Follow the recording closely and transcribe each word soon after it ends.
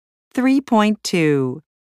3.2.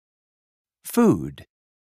 Food,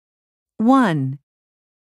 1,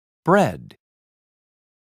 bread,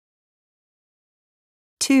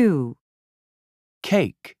 2,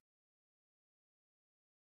 cake,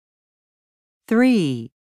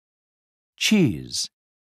 3, cheese,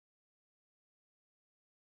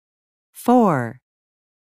 4,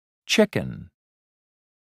 chicken,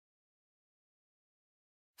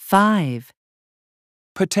 5,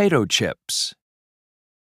 potato chips,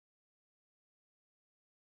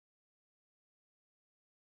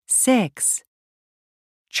 6,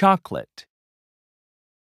 chocolate,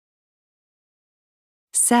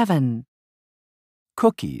 7,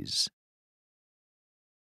 cookies,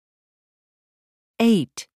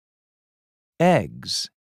 8, eggs,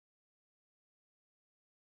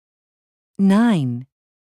 9,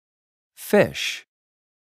 fish,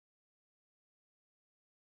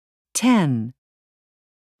 10,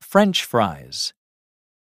 French fries,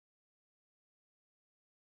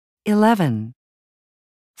 11,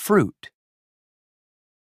 fruit,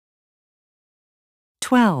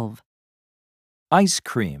 12, ice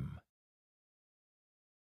cream,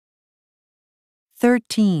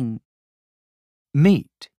 13,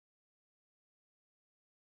 meat,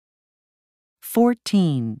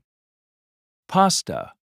 14,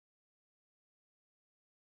 pasta,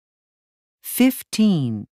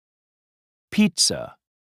 15, pizza,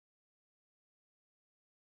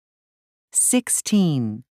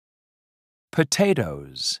 16,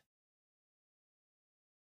 potatoes,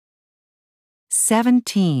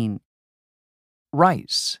 17,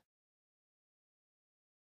 rice,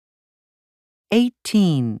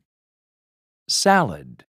 18,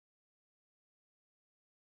 salad,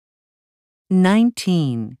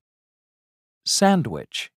 19,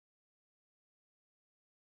 sandwich,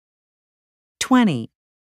 20,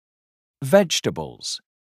 vegetables,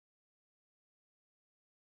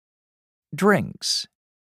 drinks,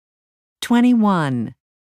 21,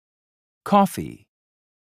 coffee,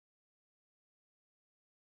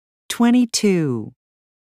 22,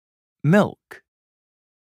 milk,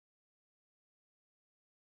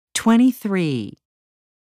 23,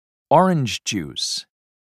 orange juice,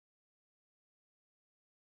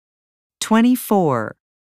 24,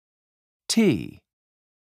 tea,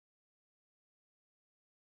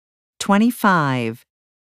 25,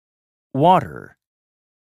 water,